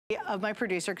of my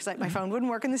producer, because my phone wouldn't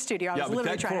work in the studio. I was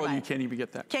literally trying to coral, you can't even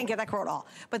get that. Can't get that coral at all.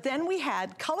 But then we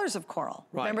had colors of coral.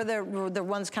 Right. Remember the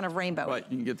ones kind of rainbow? Right,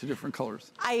 you can get the different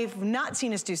colors. I've not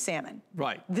seen us do salmon.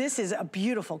 Right. This is a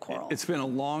beautiful coral. It's been a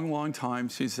long, long time.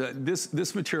 She said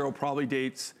this material probably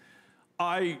dates.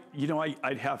 I'd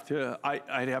have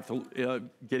to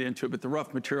get into it, but the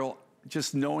rough material,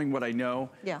 just knowing what I know,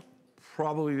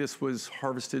 probably this was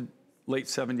harvested late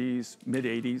 70s, mid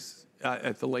 80s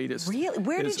at the latest. Really?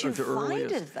 Where did you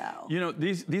find it though? You know,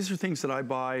 these are things that I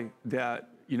buy that,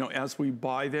 you know, as we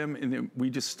buy them and then we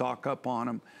just stock up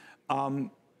on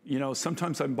them. You know,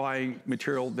 sometimes I'm buying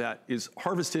material that is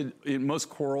harvested. In most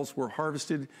corals were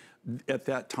harvested at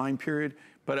that time period,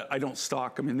 but I don't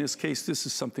stock them. In this case, this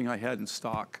is something I had in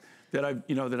stock that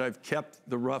I've kept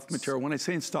the rough material. When I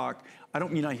say in stock, I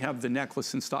don't mean I have the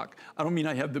necklace in stock. I don't mean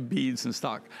I have the beads in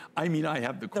stock. I mean I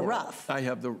have the coral. The rough. I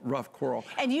have the rough coral.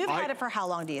 And you've had it for how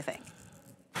long, do you think?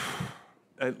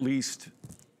 At least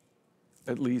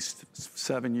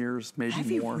 7 years,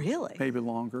 maybe more. Have you really? Maybe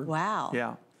longer. Wow.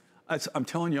 Yeah. I'm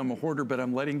telling you, I'm a hoarder, but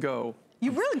I'm letting go.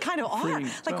 You really kind of are.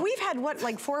 Like we've had, what,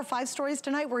 like 4 or 5 stories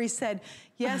tonight where he said,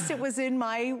 yes, it was in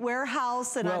my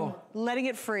warehouse and I'm letting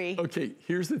it free. Okay,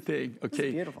 here's the thing,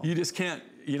 okay? Beautiful. You just can't,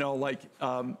 you know, like,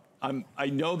 I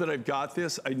know that I've got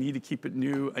this. I need to keep it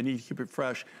new. I need to keep it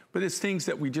fresh. But it's things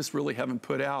that we just really haven't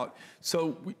put out.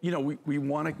 So, you know, we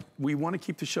want to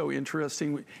keep the show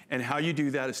interesting. And how you do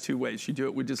that is 2 ways. You do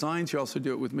it with designs. You also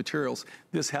do it with materials.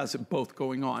 This has it both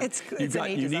going on. You've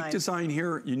got unique design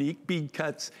here, unique bead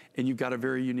cuts, and you've got a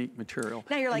very unique material.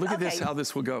 Now you're like, look at this, how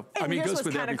this will go. And I mean, it goes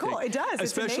with everything. Cool. It does.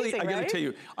 Especially, it's amazing, I got to tell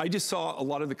you, I just saw a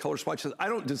lot of the color splotches. I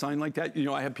don't design like that. You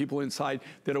know, I have people inside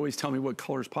that always tell me what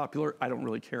color is popular. I don't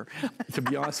really care. To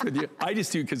be honest with you, I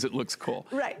just do because it looks cool.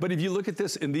 Right. But if you look at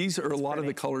this, and these are a lot of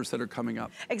the colors that are coming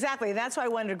up. Exactly. That's why I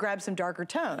wanted to grab some darker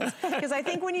tones. Because I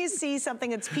think when you see something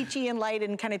that's peachy and light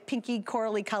and kind of pinky,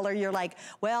 corally color, you're like,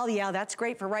 well, yeah, that's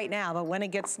great for right now. But when it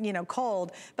gets, you know,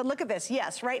 cold. But look at this.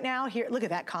 Yes, right now, here, look at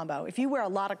that combo. If you wear a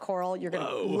lot of coral, you're going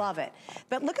to love it.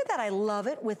 But look at that. I love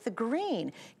it with the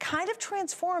green. Kind of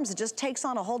transforms. It just takes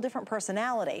on a whole different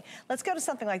personality. Let's go to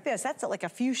something like this. That's like a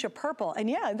fuchsia purple. And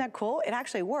yeah, isn't that cool? It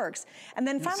actually works. And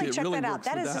then finally, check that out.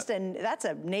 That is just that's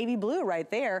a navy blue right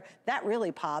there. That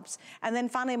really pops. And then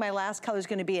finally, my last color is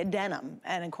going to be a denim.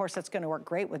 And of course, that's going to work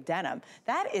great with denim.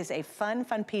 That is a fun,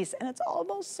 fun piece. And it's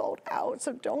almost sold out.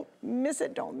 So don't miss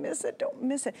it. Don't miss it. Don't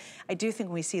miss it. I do think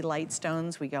when we see light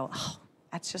stones, we go, oh,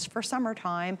 that's just for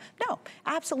summertime. No,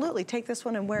 absolutely. Take this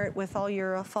one and wear it with all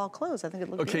your fall clothes. I think it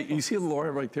looks beautiful. You see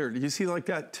Laura right there. Do you see like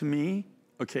that? To me,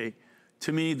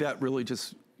 to me, that really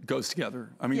just goes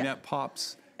together. I mean, that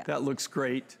pops. That looks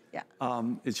great. Yeah.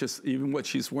 It's just, even what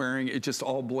she's wearing, it just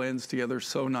all blends together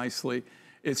so nicely.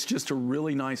 It's just a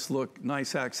really nice look,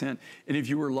 nice accent. And if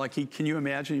you were lucky, can you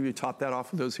imagine if you topped that off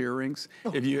with those earrings?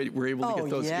 If you were able to get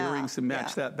those earrings and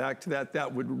match that back to that,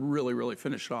 that would really, really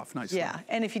finish it off nicely. Yeah,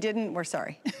 and if you didn't, we're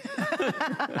sorry.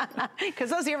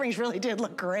 Because those earrings really did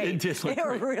look great. It did look great. They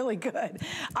were really good.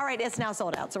 All right, it's now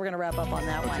sold out, so we're gonna wrap up on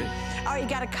that one. All right, you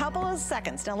got a couple of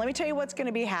seconds. Now let me tell you what's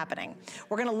gonna be happening.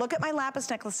 We're gonna look at my lapis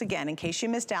necklace again, in case you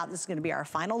missed out. This is gonna be our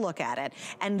final look at it.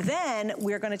 And then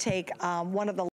we're gonna take one of the